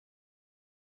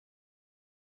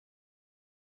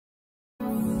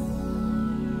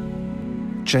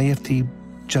JFD,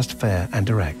 just fair and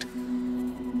direct.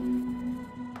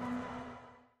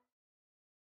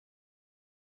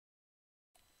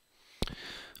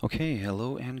 Okay,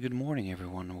 hello and good morning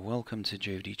everyone. Welcome to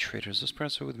JFD Traders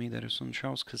Espresso with me, Darius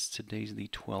Anucauskas. Today's the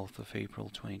 12th of April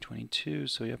 2022.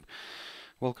 So yep,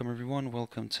 welcome everyone.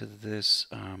 Welcome to this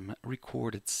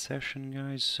recorded session,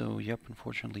 guys. So yep,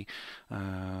 unfortunately,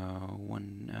 I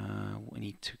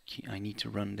need to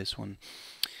run this one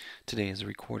today as a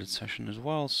recorded session as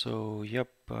well. So yep,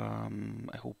 I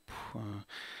hope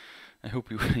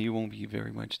you won't be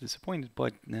very much disappointed,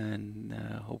 but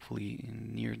hopefully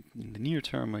in the near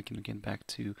term I can get back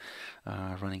to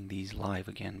running these live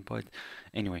again. But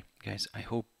anyway, guys, I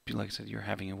hope, like I said, you're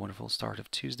having a wonderful start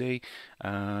of Tuesday.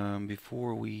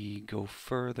 Before we go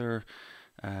further,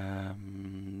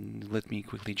 let me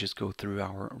quickly just go through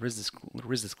our risk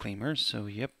disclaimer. So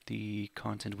yep, the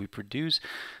content we produce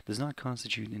does not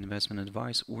constitute investment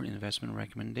advice or investment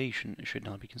recommendation. It should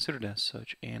not be considered as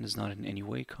such and does not in any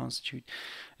way constitute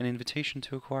an invitation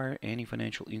to acquire any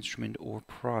financial instrument or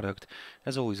product.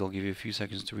 As always, I'll give you a few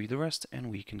seconds to read the rest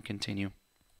and we can continue.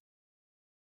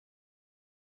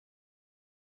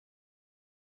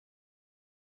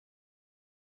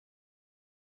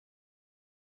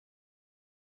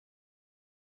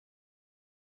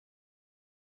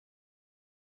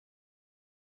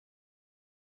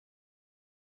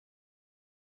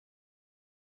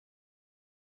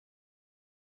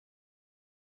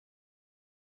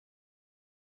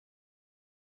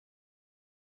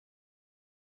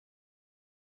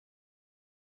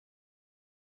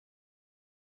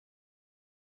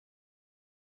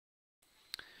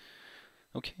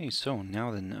 Okay, so now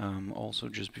then, also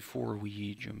just before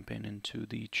we jump into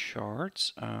the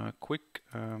charts, quick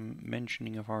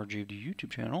mentioning of our JFD YouTube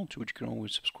channel, to which you can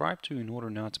always subscribe to in order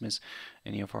not to miss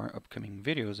any of our upcoming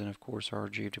videos, and of course our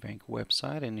JFD Bank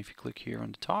website. And if you click here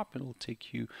on the top, it'll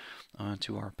take you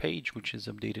to our page, which is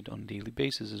updated on a daily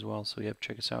basis as well. So yeah,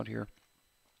 check us out here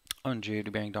on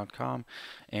jfdbank.com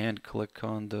and click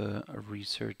on the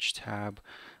research tab.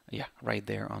 Yeah, right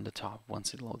there on the top.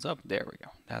 Once it loads up, there we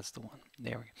go. That's the one.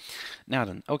 There we go. Now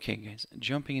then, okay, guys,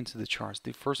 jumping into the charts.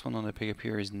 The first one on the pickup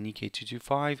here is Nikkei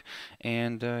 225,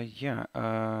 and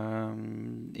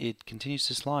it continues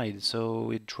to slide.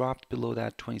 So it dropped below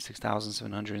that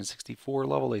 26,764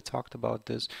 level. I talked about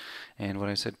this, and what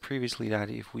I said previously, that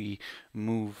if we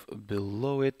move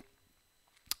below it,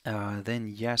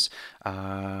 then yes,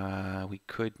 we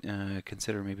could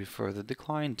consider maybe further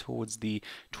decline towards the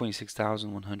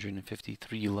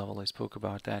 26,153 level. I spoke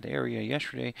about that area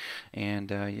yesterday,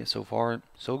 and yeah, so far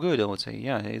so good, I would say.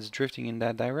 Yeah, it's drifting in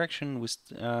that direction. With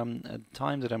at the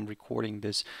time that I'm recording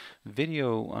this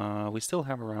video, we still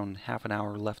have around half an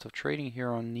hour left of trading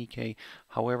here on Nikkei.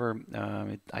 However,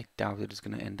 I doubt it is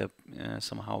going to end up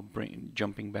somehow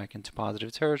jumping back into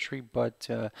positive territory. But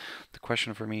the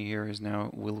question for me here is now,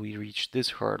 will we reach this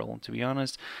hurdle? To be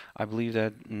honest, I believe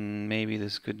that maybe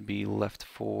this could be left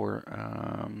for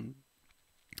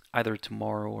either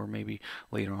tomorrow or maybe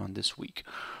later on this week.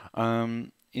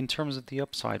 In terms of the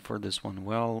upside for this one,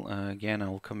 well, again,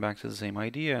 I'll come back to the same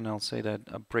idea, and I'll say that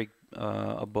a break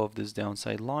above this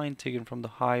downside line taken from the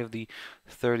high of the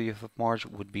 30th of March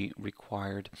would be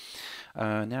required.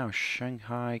 Now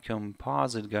Shanghai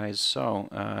Composite, guys. So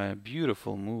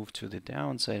beautiful move to the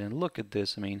downside, and look at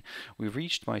this. I mean, we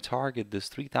reached my target, this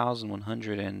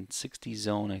 3,160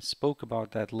 zone. I spoke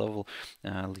about that level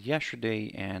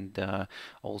yesterday and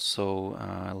also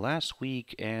last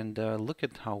week, and look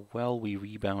at how well we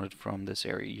rebounded from this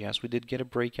area. Yes, we did get a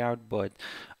breakout, but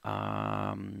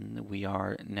we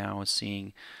are now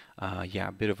seeing yeah,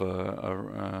 a bit of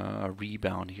a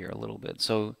rebound here a little bit.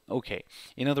 So okay,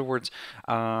 in other words,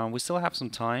 we still have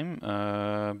some time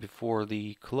before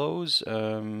the close.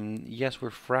 Yes,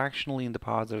 we're fractionally in the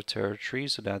positive territory,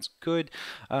 so that's good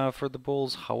for the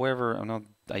bulls. However,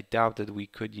 I doubt that we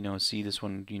could, see this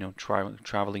one,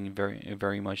 traveling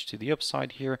very much to the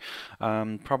upside here.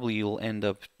 Probably you'll end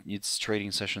up its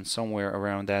trading session somewhere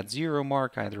around that zero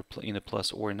mark, either in the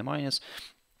plus or in the minus.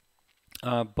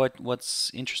 But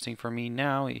what's interesting for me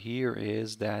now here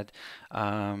is that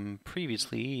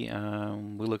previously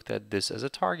we looked at this as a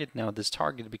target. Now this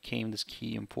target became this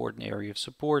key important area of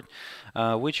support,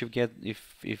 which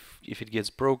if it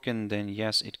gets broken, then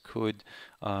yes, it could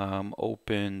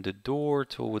open the door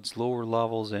towards lower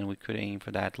levels, and we could aim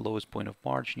for that lowest point of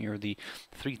March near the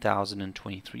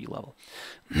 3,023 level.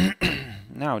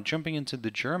 Now jumping into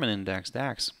the German index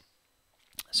DAX.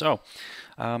 So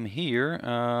here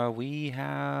we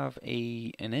have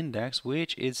an index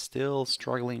which is still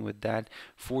struggling with that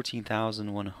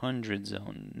 14,100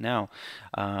 zone. Now,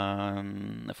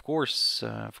 of course,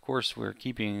 we're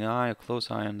keeping a close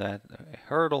eye on that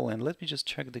hurdle. And let me just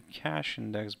check the cash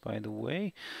index, by the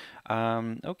way.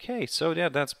 Okay, so yeah,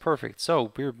 that's perfect.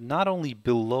 So we're not only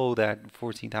below that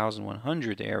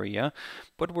 14,100 area,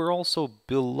 but we're also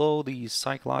below the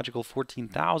psychological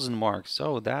 14,000 mark.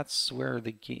 So that's where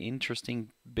the interesting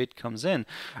bit comes in.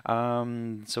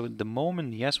 So at the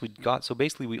moment, yes, we got, so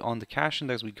basically we on the cash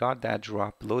index, we got that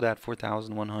drop below that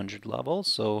 4,100 level.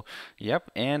 So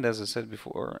yep, and as I said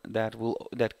before, that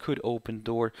could open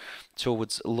door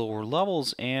towards lower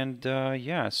levels. And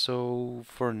yeah, so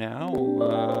for now,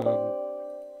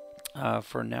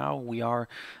 we are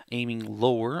aiming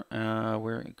lower.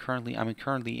 I'm currently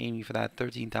aiming for that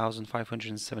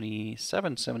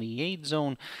 13,577, 78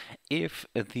 zone. If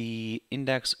the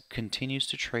index continues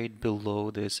to trade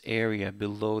below this area,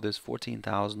 below this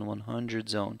 14,100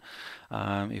 zone,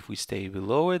 if we stay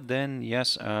below it, then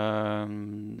yes,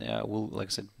 like I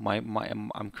said,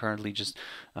 I'm currently just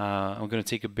I'm going to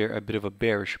take a bit of a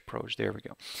bearish approach. There we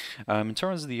go. In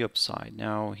terms of the upside,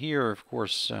 now here, of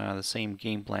course, the same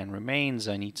game plan remains.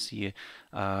 I need to see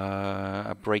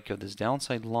a break of this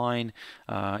downside line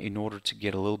in order to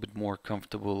get a little bit more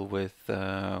comfortable with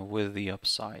the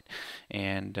upside.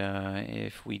 And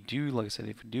if we do, like I said,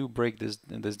 if we do break this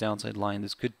downside line,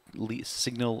 this could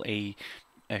signal a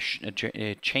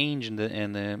change in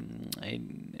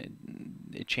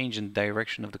a change in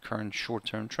direction of the current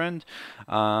short-term trend,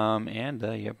 and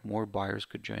yep, more buyers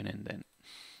could join in then.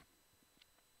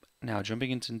 Now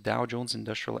jumping into Dow Jones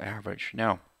Industrial Average.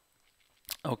 Now,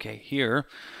 okay, here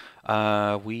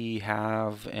we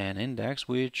have an index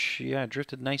which, yeah,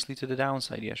 drifted nicely to the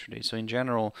downside yesterday. So in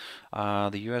general,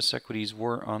 the U.S. equities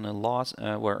were on a loss,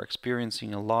 were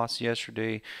experiencing a loss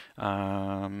yesterday.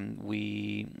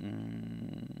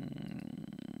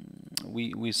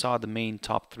 We saw the main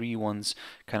top three ones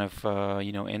kind of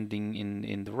ending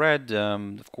in the red.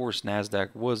 Of course,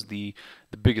 Nasdaq was the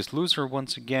biggest loser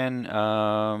once again.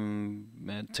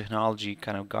 Technology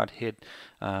kind of got hit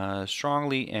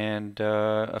strongly, and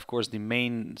of course the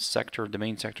main sector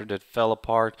that fell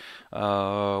apart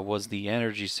was the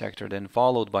energy sector, then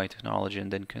followed by technology,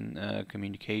 and then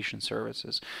communication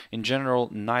services. In general,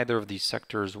 neither of these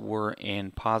sectors were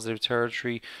in positive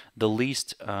territory. The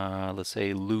least, let's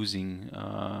say, the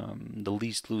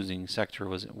least losing sector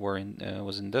was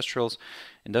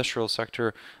industrial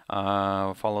sector,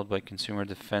 followed by consumer,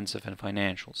 defensive, and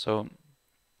financial. So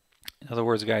in other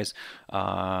words, guys,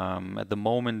 at the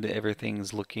moment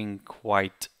everything's looking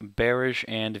quite bearish.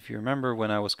 And if you remember,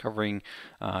 when I was covering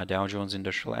Dow Jones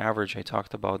Industrial Average, I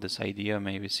talked about this idea,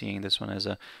 maybe seeing this one as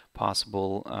a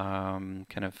possible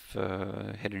kind of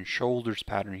head and shoulders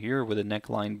pattern here, with the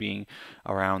neckline being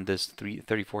around this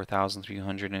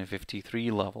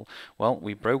 34,353 level. Well,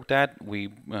 we broke that.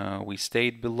 We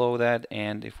stayed below that,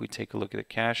 and if we take a look at the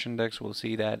cash index, we'll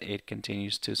see that it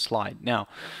continues to slide. Now,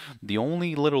 the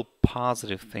only little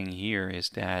positive thing here is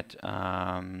that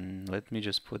let me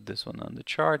just put this one on the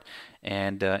chart,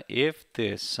 and if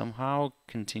this somehow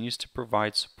continues to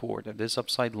provide support, that this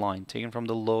upside line taken from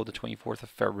the low, the 24th of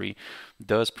February,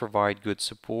 does provide good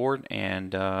support,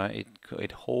 and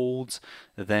it holds,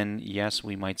 then yes,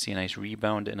 we might see a nice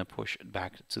rebound and a push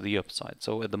back to the upside.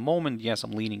 So at the moment, yes,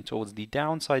 I'm leaning towards the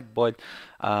downside, but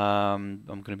I'm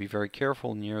going to be very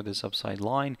careful near this upside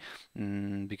line,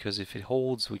 because if it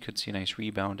holds, we could see a nice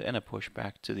rebound and a push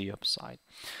back to the upside.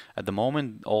 At the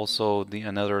moment, also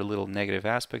another little negative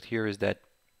aspect here is that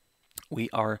we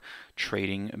are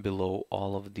trading below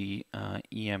all of the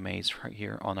EMAs right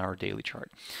here on our daily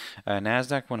chart.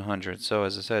 Nasdaq 100. So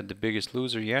as I said, the biggest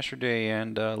loser yesterday,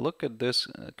 and look at this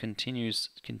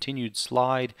continued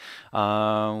slide.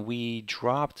 We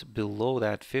dropped below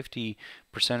that 50%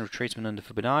 retracement on the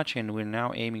Fibonacci, and we're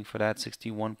now aiming for that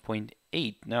 61.8.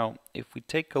 Now, if we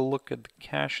take a look at the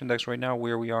cash index right now,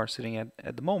 where we are sitting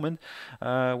at the moment,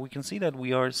 we can see that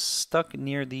we are stuck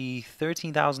near the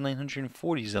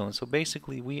 13,940 zone. So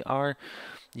basically, we are,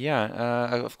 yeah,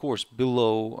 of course,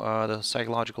 below the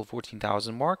psychological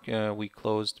 14,000 mark. We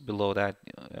closed below that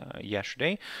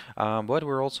yesterday, but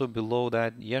we're also below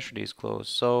that yesterday's close.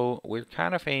 So we're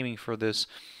kind of aiming for this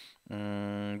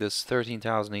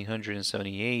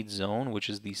 13,878 zone, which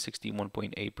is the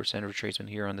 61.8% retracement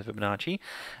here on the Fibonacci.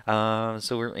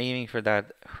 So we're aiming for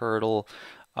that hurdle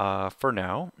for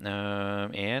now,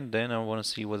 and then I want to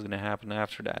see what's going to happen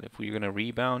after that, if we're going to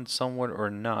rebound somewhat or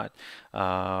not,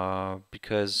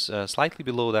 because slightly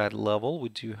below that level we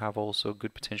do have also a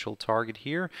good potential target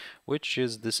here, which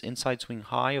is this inside swing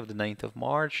high of the 9th of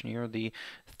March near the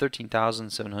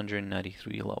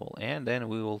 13,793 level, and then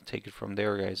we will take it from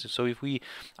there, guys. So if we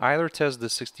either test the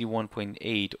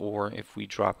 61.8 or if we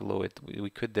drop below it,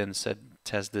 we could then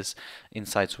test this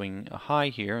inside swing high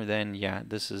here, then yeah,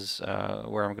 this is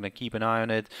where I'm going to keep an eye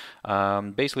on it.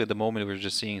 Basically, at the moment, we're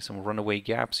just seeing some runaway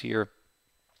gaps here.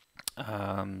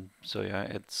 So yeah,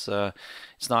 it's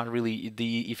not really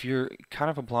if you're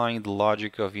kind of applying the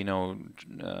logic of, you know,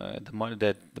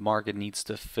 that the market needs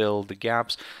to fill the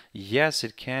gaps. Yes,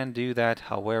 it can do that.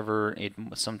 However,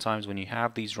 sometimes when you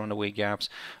have these runaway gaps,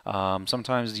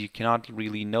 sometimes you cannot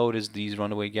really notice these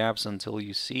runaway gaps until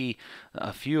you see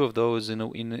a few of those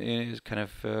in kind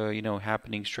of you know,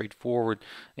 happening straightforward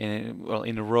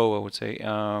in a row, I would say.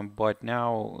 But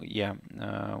now, yeah,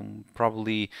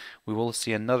 probably we will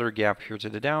see another gap here to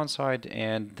the downside,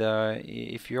 and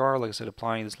if you are, like I said,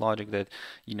 applying this logic that,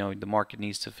 you know, the market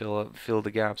needs to fill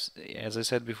the gaps, as I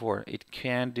said before, it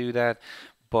can do that,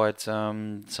 but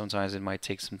sometimes it might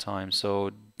take some time.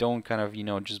 So don't kind of, you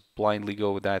know, just blindly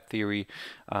go with that theory.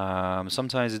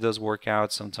 Sometimes it does work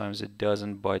out, sometimes it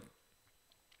doesn't, but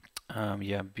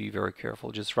yeah, be very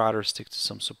careful. Just rather stick to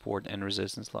some support and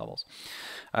resistance levels.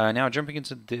 Now jumping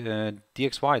into the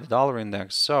DXY, the dollar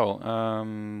index. So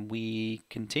we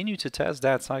continue to test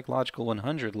that psychological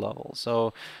 100 level.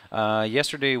 So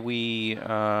yesterday we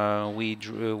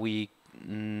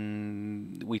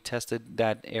tested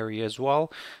that area as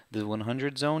well, the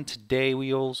 100 zone. Today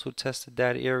we also tested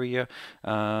that area,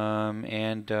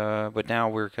 but now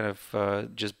we're kind of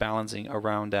just balancing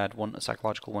around that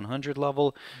psychological 100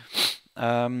 level.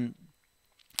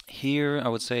 Here, I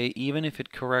would say, even if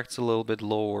it corrects a little bit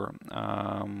lower,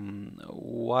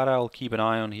 what I'll keep an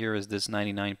eye on here is this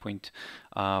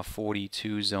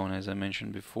 99.42 zone, as I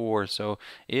mentioned before. So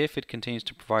if it continues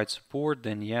to provide support,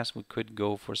 then yes, we could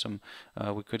go for some,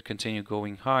 we could continue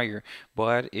going higher.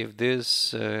 But if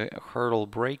this hurdle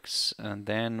breaks, and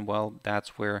then, well,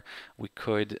 that's where we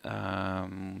could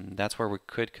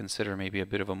consider maybe a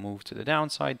bit of a move to the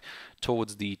downside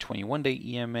towards the 21-day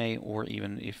EMA, or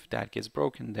even if that gets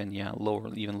broken, then yeah,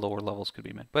 even lower levels could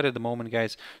be met. But at the moment,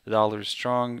 guys, the dollar is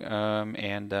strong,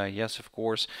 and yes, of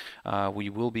course,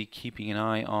 we will be keeping an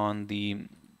eye on the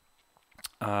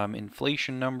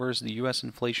inflation numbers, the U.S.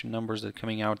 inflation numbers that are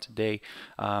coming out today.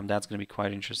 That's going to be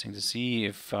quite interesting to see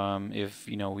if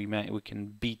you know, we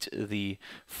can beat the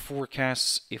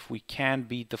forecasts. If we can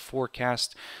beat the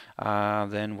forecast,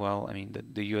 then, well, I mean,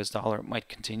 the U.S. dollar might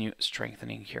continue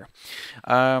strengthening here.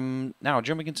 Now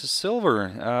jumping into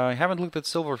silver. I haven't looked at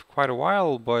silver for quite a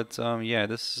while, but yeah,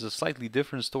 this is a slightly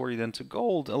different story than to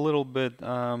gold a little bit.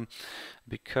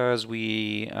 Because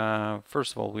we,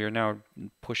 first of all, we are now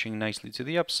pushing nicely to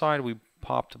the upside. We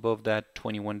popped above that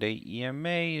 21-day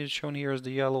EMA, is shown here as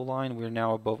the yellow line. We're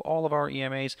now above all of our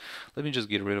EMAs. Let me just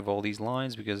get rid of all these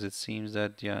lines because it seems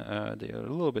that, yeah, they are a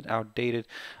little bit outdated.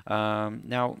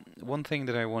 Now, one thing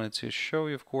that I wanted to show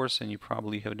you, of course, and you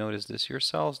probably have noticed this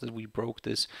yourselves, that we broke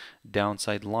this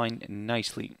downside line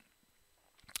nicely.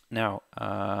 Now,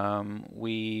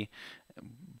 we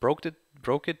broke it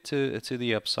to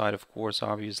the upside, of course,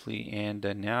 obviously, and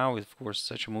now, of course,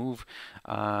 such a move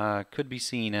could be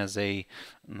seen as a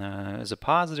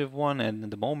positive one. And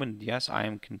at the moment, yes, I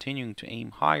am continuing to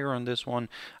aim higher on this one,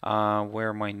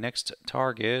 where my next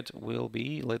target will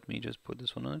be. Let me just put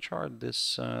this one on the chart.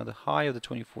 This the high of the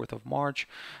 24th of March,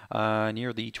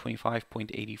 near the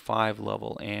 25.85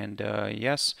 level. And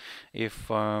yes, if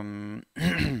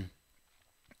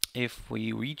if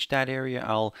we reach that area,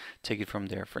 I'll take it from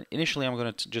there. Initially, I'm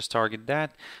going to just target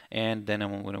that, and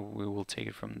then we will take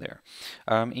it from there.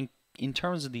 In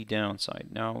terms of the downside,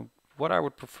 now what I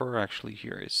would prefer actually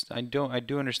here is, I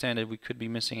do understand that we could be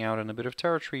missing out on a bit of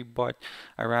territory, but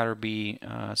I'd rather be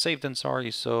safe than sorry.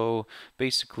 So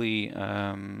basically,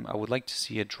 I would like to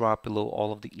see a drop below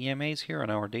all of the EMAs here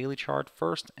on our daily chart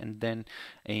first, and then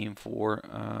aim for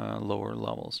lower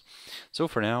levels. So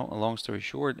for now, long story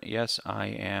short, yes, I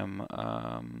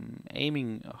am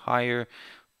aiming higher,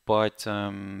 but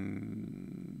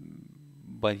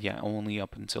yeah, only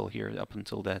up until here, up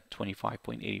until that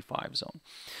 25.85 zone.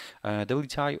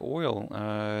 WTI oil,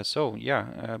 so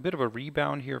yeah, a bit of a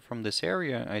rebound here from this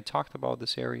area. I talked about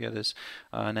this area, this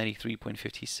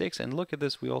 93.56, and look at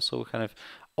this, we also kind of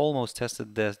almost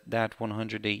tested that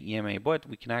 100-day EMA, but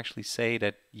we can actually say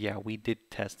that, yeah, we did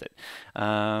test it.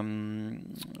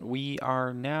 We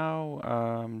are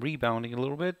now rebounding a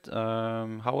little bit.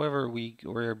 However,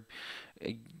 we're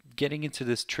getting into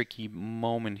this tricky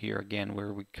moment here again,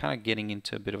 where we're kind of getting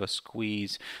into a bit of a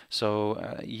squeeze.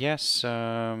 So yes,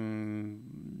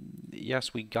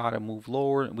 yes, we gotta move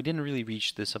lower. We didn't really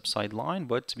reach this upside line,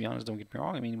 but to be honest, don't get me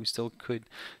wrong, I mean, we still could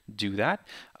do that.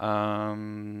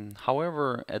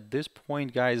 However, at this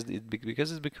point, guys, because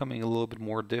it's becoming a little bit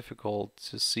more difficult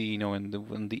to see, you know,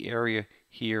 when the area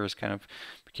here is kind of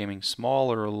becoming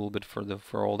smaller a little bit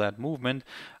for all that movement.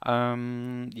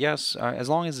 Yes, as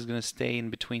long as it's going to stay in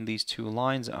between these two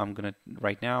lines,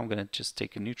 right now I'm gonna just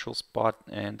take a neutral spot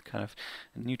and kind of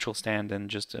a neutral stand and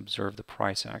just observe the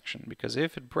price action. Because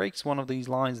if it breaks one of these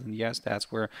lines, then yes, that's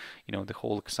where, you know, the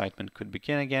whole excitement could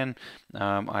begin again,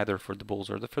 either for the bulls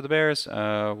or for the bears.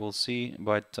 We'll see.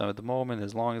 But at the moment,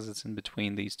 as long as it's in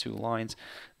between these two lines,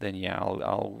 then yeah,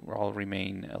 I'll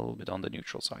remain a little bit on the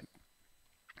neutral side.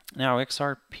 Now,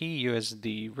 XRP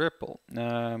USD Ripple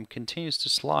continues to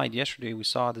slide. Yesterday we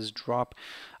saw this drop,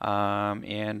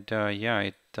 and yeah,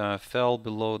 it fell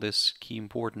below this key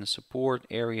important support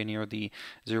area near the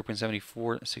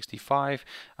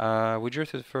 0.7465. We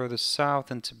drifted further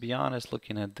south, and to be honest,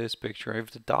 looking at this picture,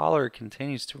 if the dollar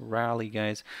continues to rally,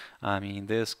 guys, I mean,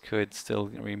 this could still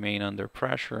remain under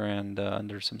pressure and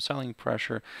under some selling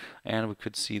pressure, and we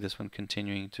could see this one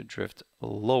continuing to drift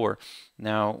lower.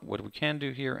 Now, what we can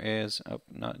do here is,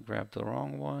 not grab the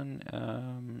wrong one.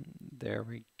 There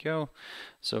we go.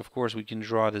 So of course we can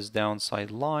draw this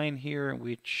downside line here,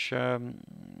 which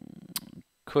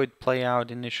could play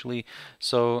out initially.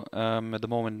 So at the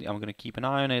moment I'm going to keep an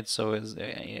eye on it. So as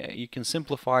you can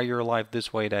simplify your life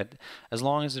this way, that as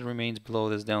long as it remains below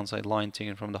this downside line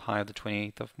taken from the high of the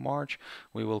 28th of March,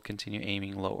 we will continue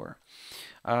aiming lower.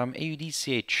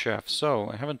 AUDCHF.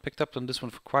 So I haven't picked up on this one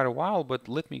for quite a while, but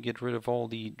let me get rid of all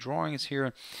the drawings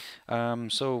here.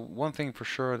 So one thing for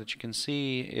sure that you can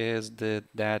see is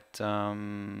that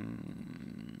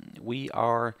we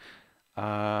are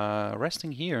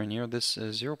resting here near this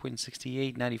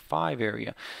 0.6895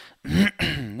 area.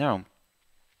 Now,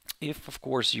 if of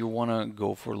course you want to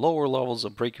go for lower levels, a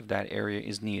break of that area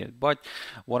is needed. But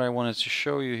what I wanted to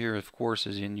show you here, of course,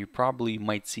 is, and you probably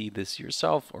might see this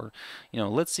yourself, or, you know,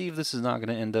 let's see if this is not going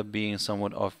to end up being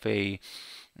somewhat of a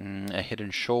head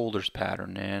and shoulders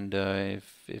pattern. And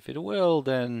if it will,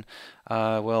 then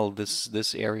well,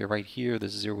 this area right here,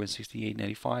 this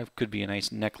 0.6895, could be a nice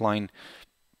neckline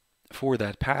for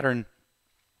that pattern.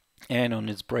 And on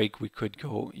its break, we could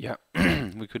go, yeah,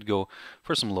 we could go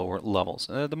for some lower levels.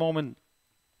 At the moment,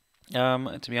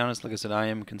 to be honest, like I said, I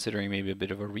am considering maybe a bit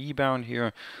of a rebound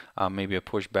here, maybe a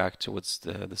pushback towards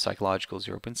the psychological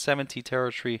 0.70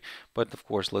 territory. But of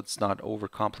course, let's not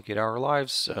overcomplicate our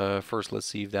lives. First, let's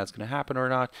see if that's going to happen or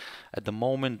not. At the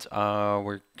moment,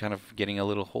 we're kind of getting a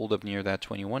little hold up near that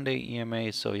 21-day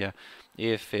EMA. So yeah,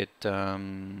 if it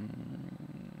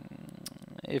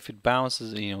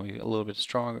bounces, you know, a little bit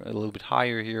stronger, a little bit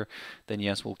higher here, then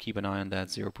yes, we'll keep an eye on that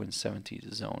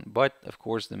 0.70 zone. But of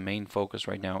course, the main focus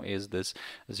right now is this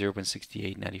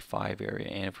 0.6895 area,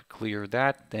 and if we clear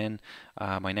that, then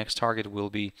my next target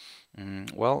will be,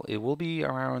 well, it will be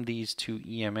around these two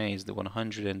EMAs, the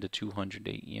 100 and the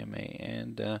 200-day EMA,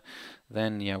 and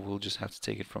then yeah, we'll just have to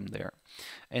take it from there.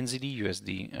 NZD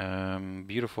USD,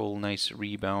 beautiful, nice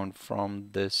rebound from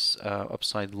this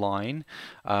upside line.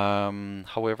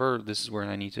 However, this is where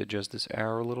I need to adjust this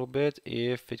arrow a little bit.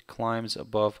 If it climbs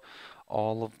above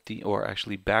all of the, or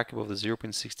actually back above the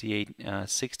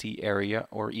 0.6860 area,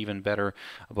 or even better,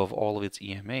 above all of its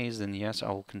EMAs, then yes, I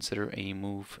will consider a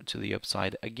move to the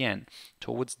upside again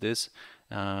towards this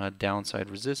downside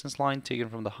resistance line taken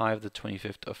from the high of the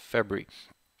 25th of February.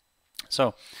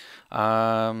 So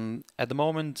at the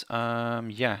moment,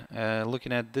 yeah,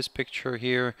 looking at this picture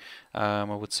here, I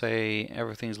would say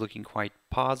everything's looking quite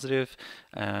positive.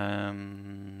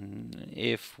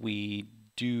 If we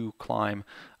do climb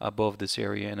above this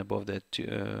area and above that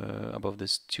above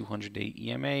this 200-day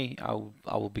EMA,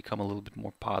 I will become a little bit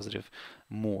more positive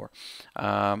more.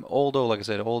 Although, like I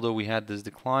said, although we had this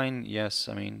decline, yes,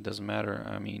 I mean, doesn't matter.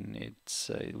 I mean,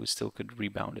 we still could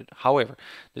rebound it. However,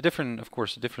 of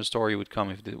course, the different story would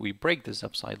come if we break this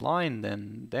upside line.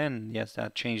 Then yes,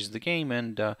 that changes the game,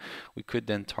 and we could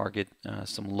then target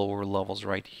some lower levels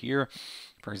right here.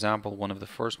 For example, one of the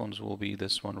first ones will be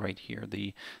this one right here,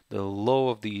 the low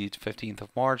of the 15th of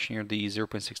March near the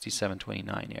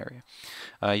 0.6729 area.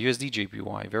 USD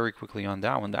JPY, very quickly on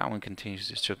that one. That one continues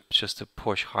just to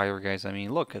push higher, guys. I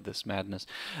mean, look at this madness.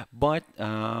 But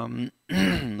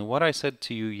what I said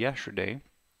to you yesterday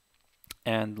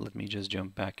And let me just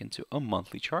jump back into a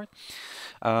monthly chart.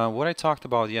 What I talked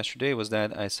about yesterday was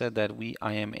that I said that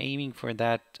I am aiming for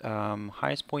that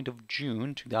highest point of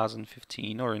June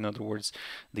 2015, or in other words,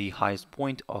 the highest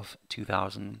point of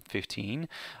 2015,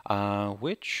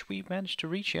 which we managed to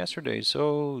reach yesterday.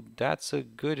 So that's a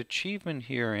good achievement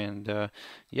here. And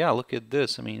yeah, look at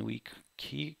this. I mean, we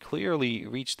clearly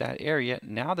reached that area.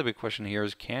 Now the big question here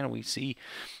is, can we see,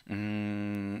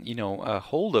 a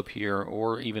hold up here,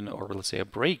 or let's say a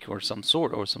break, or some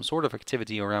sort of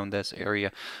activity around this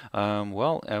area?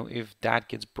 If that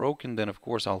gets broken, then of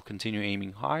course I'll continue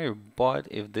aiming higher. But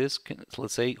if this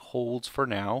let's say holds for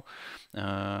now,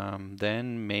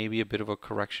 then maybe a bit of a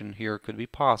correction here could be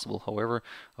possible. However,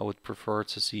 I would prefer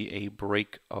to see a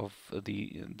break of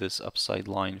this upside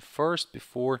line first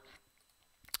before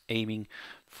aiming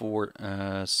for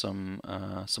some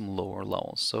lower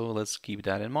levels. So let's keep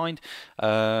that in mind.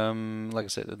 Like I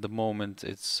said, at the moment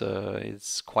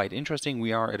it's quite interesting.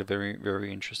 We are at a very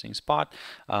interesting spot.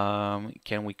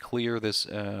 Can we clear this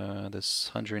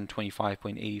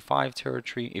 125.85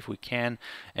 territory? If we can,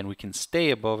 and we can stay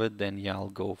above it, then yeah, I'll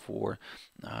go for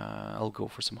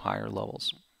some higher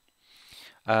levels.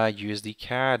 USD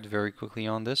CAD very quickly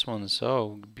on this one.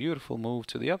 So beautiful move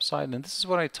to the upside, and this is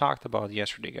what I talked about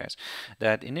yesterday, guys.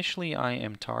 That initially I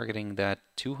am targeting that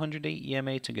 200-day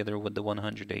EMA together with the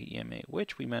 100-day EMA,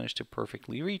 which we managed to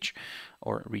perfectly reach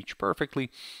perfectly.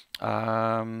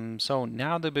 So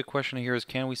now the big question here is,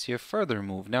 can we see a further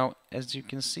move? Now, as you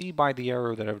can see by the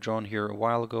arrow that I've drawn here a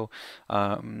while ago,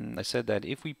 I said that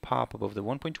if we pop above the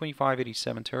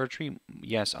 1.2587 territory,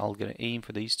 yes, I'll gonna aim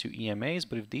for these two EMAs.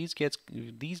 But if these get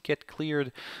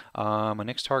cleared, my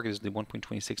next target is the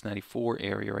 1.2694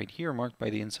 area right here, marked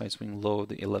by the inside swing low,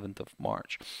 the 11th of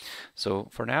March. So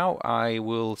for now, I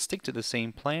will stick to the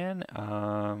same plan,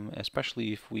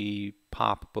 especially if we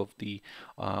pop above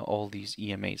all these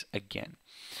EMAs again.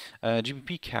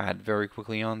 GBP CAD very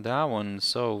quickly on that one.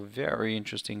 So very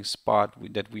interesting spot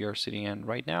that we are sitting in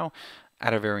right now.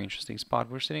 At a very interesting spot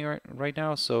we're sitting right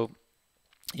now. So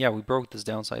yeah, we broke this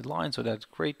downside line, so that's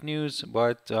great news,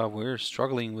 but we're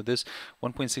struggling with this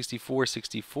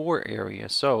 1.6464 area.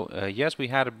 So yes, we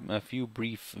had a few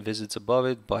brief visits above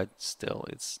it, but still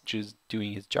it's just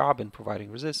doing its job and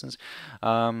providing resistance.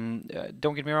 Don't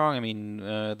get me wrong, I mean,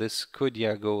 this could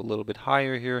go a little bit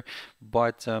higher here,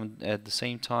 but at the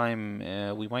same time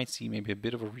we might see maybe a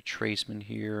bit of a retracement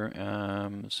here,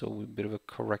 so a bit of a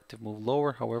corrective move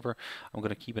lower. However, I'm going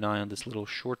to keep an eye on this little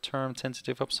short-term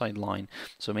tentative upside line.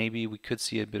 So maybe we could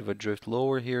see a bit of a drift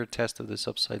lower here, test of this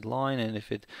upside line, and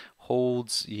if it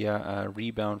holds, a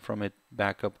rebound from it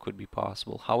back up could be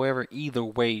possible. However, either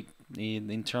way,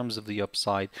 in terms of the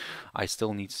upside, I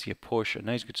still need to see a push, a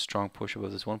nice good strong push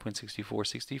above this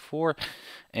 1.6464,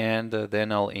 and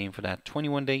then I'll aim for that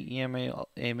 21-day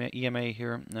EMA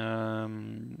here.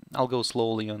 I'll go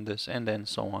slowly on this, and then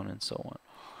so on and so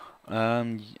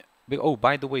on. Oh,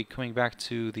 by the way, coming back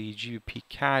to the GBP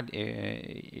CAD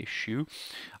issue,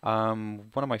 one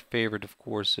of my favorite, of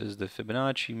course, is the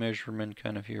Fibonacci measurement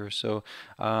kind of here. So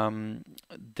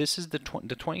this is the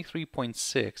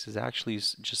 23.6 is actually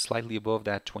just slightly above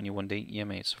that 21-day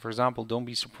EMA. So for example, don't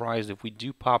be surprised if we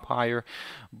do pop higher,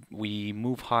 we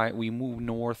move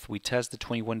north, we test the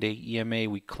 21-day EMA,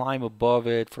 we climb above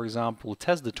it. For example,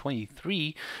 test the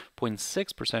 23.6%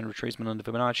 retracement on the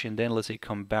Fibonacci, and then let's say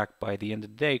come back by the end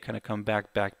of the day, kind of come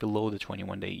back below the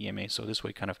 21-day EMA. So this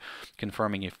way, kind of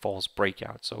confirming a false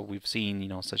breakout. So we've seen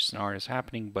such scenarios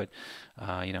happening, but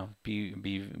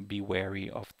be wary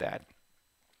of that.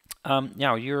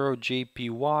 Now Euro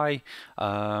JPY,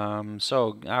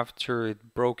 so after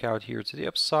it broke out here to the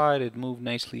upside, it moved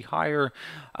nicely higher.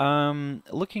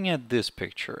 Looking at this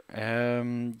picture,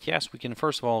 yes, we can,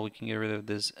 first of all, we can get rid of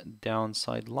this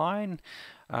downside line.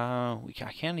 I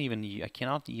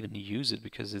cannot even use it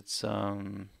because it's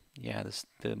the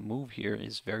move here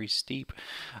is very steep.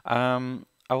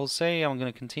 I will say I'm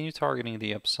going to continue targeting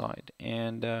the upside,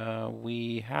 and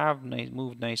we have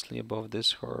moved nicely above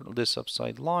this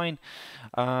upside line.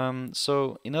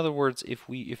 So in other words, if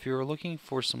you're looking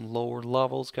for some lower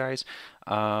levels, guys,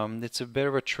 it's a bit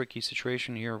of a tricky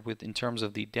situation here in terms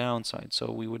of the downside.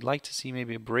 So we would like to see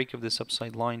maybe a break of this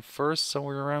upside line first,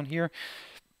 somewhere around here,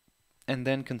 and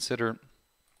then consider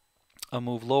a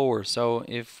move lower. So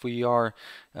if we are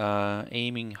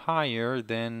aiming higher,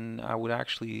 then I would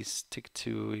actually stick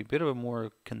to a bit of a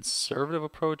more conservative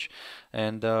approach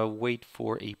and wait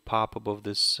for a pop above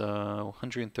this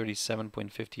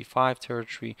 137.55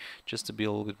 territory, just to be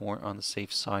a little bit more on the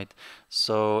safe side.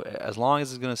 So as long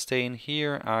as it's going to stay in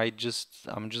here, I'm just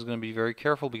going to be very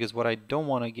careful, because what I don't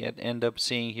want to end up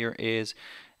seeing here is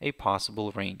a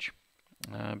possible range.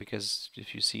 because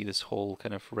if you see this whole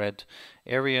kind of red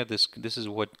area, this is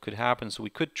what could happen. So we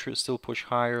could still push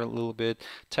higher a little bit,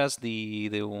 test the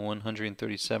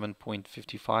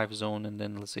 137.55 zone, and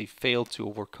then let's say fail to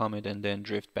overcome it, and then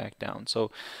drift back down.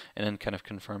 So, and then kind of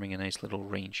confirming a nice little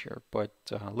range here. But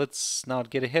let's not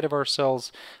get ahead of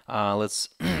ourselves. Let's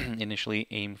initially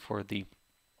aim for the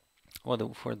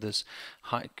for this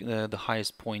the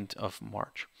highest point of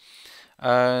March.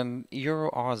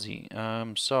 Euro Aussie.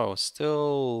 So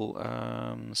still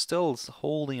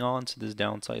holding on to this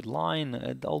downside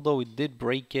line, although it did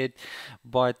break it.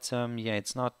 But yeah,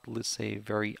 it's not, let's say,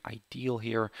 very ideal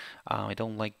here. I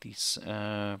don't like these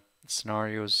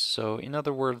scenarios. So in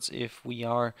other words, if we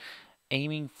are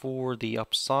aiming for the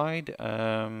upside,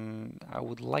 I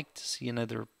would like to see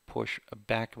another push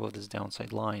back above this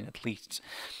downside line at least.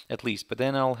 But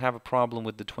then I'll have a problem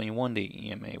with the 21-day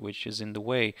EMA, which is in the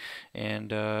way.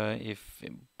 And if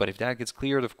that gets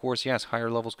cleared, of course, yes, higher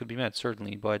levels could be met,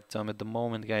 certainly. But at the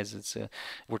moment, guys, it's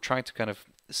we're trying to kind of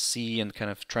see and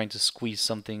kind of trying to squeeze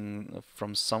something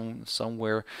from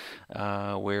somewhere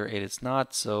where it is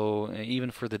not. So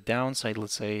even for the downside,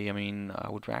 let's say, I mean, I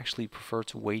would actually prefer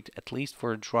to wait at least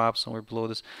for a drop somewhere below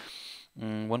this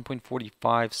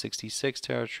 1.4566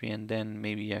 territory, and then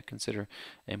maybe consider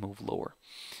a move lower.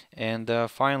 And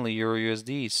finally, Euro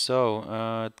USD. So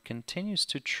it continues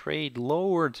to trade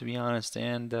lower, to be honest.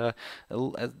 And to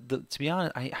be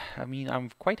honest, I mean,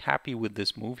 I'm quite happy with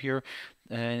this move here.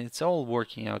 And it's all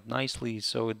working out nicely.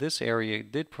 So this area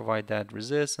did provide that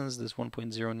resistance, this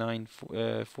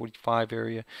 1.0945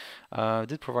 area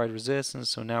did provide resistance.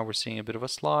 So now we're seeing a bit of a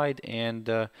slide,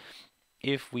 and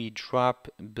if we drop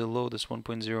below this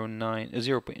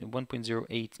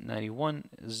 1.0891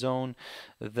 zone,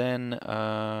 then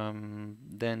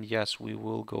yes, we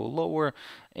will go lower.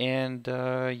 And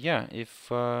yeah, if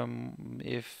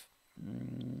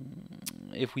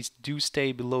we do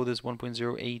stay below this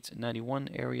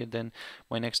 1.0891 area, then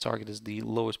my next target is the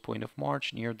lowest point of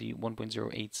March near the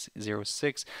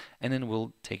 1.0806, and then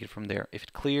we'll take it from there. If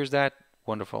it clears that,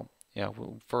 wonderful. Yeah,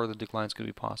 further declines could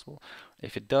be possible.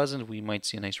 If it doesn't, we might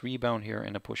see a nice rebound here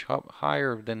and a push up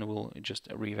higher. Then we'll just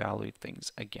reevaluate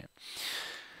things again.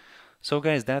 So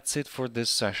guys, that's it for this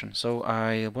session. So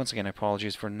once again,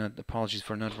 apologies for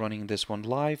not running this one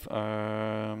live.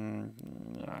 I'm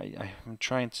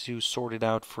trying to sort it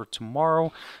out for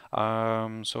tomorrow.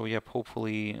 So yep,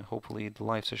 hopefully the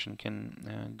live session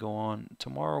can go on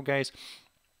tomorrow, guys.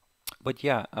 But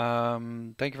yeah,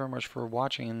 thank you very much for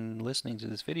watching and listening to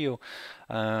this video.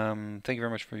 Thank you very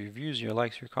much for your views, your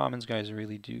likes, your comments, guys. I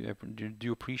really do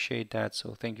appreciate that.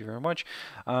 So thank you very much.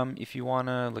 If you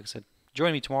wanna, like I said,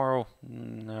 join me tomorrow.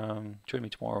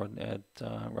 At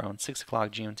around 6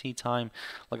 o'clock GMT time.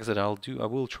 Like I said, I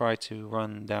will try to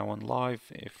run that one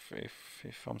live if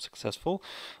I'm successful.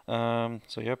 So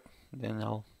yep, then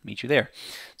I'll meet you there.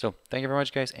 So thank you very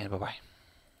much, guys, and bye bye.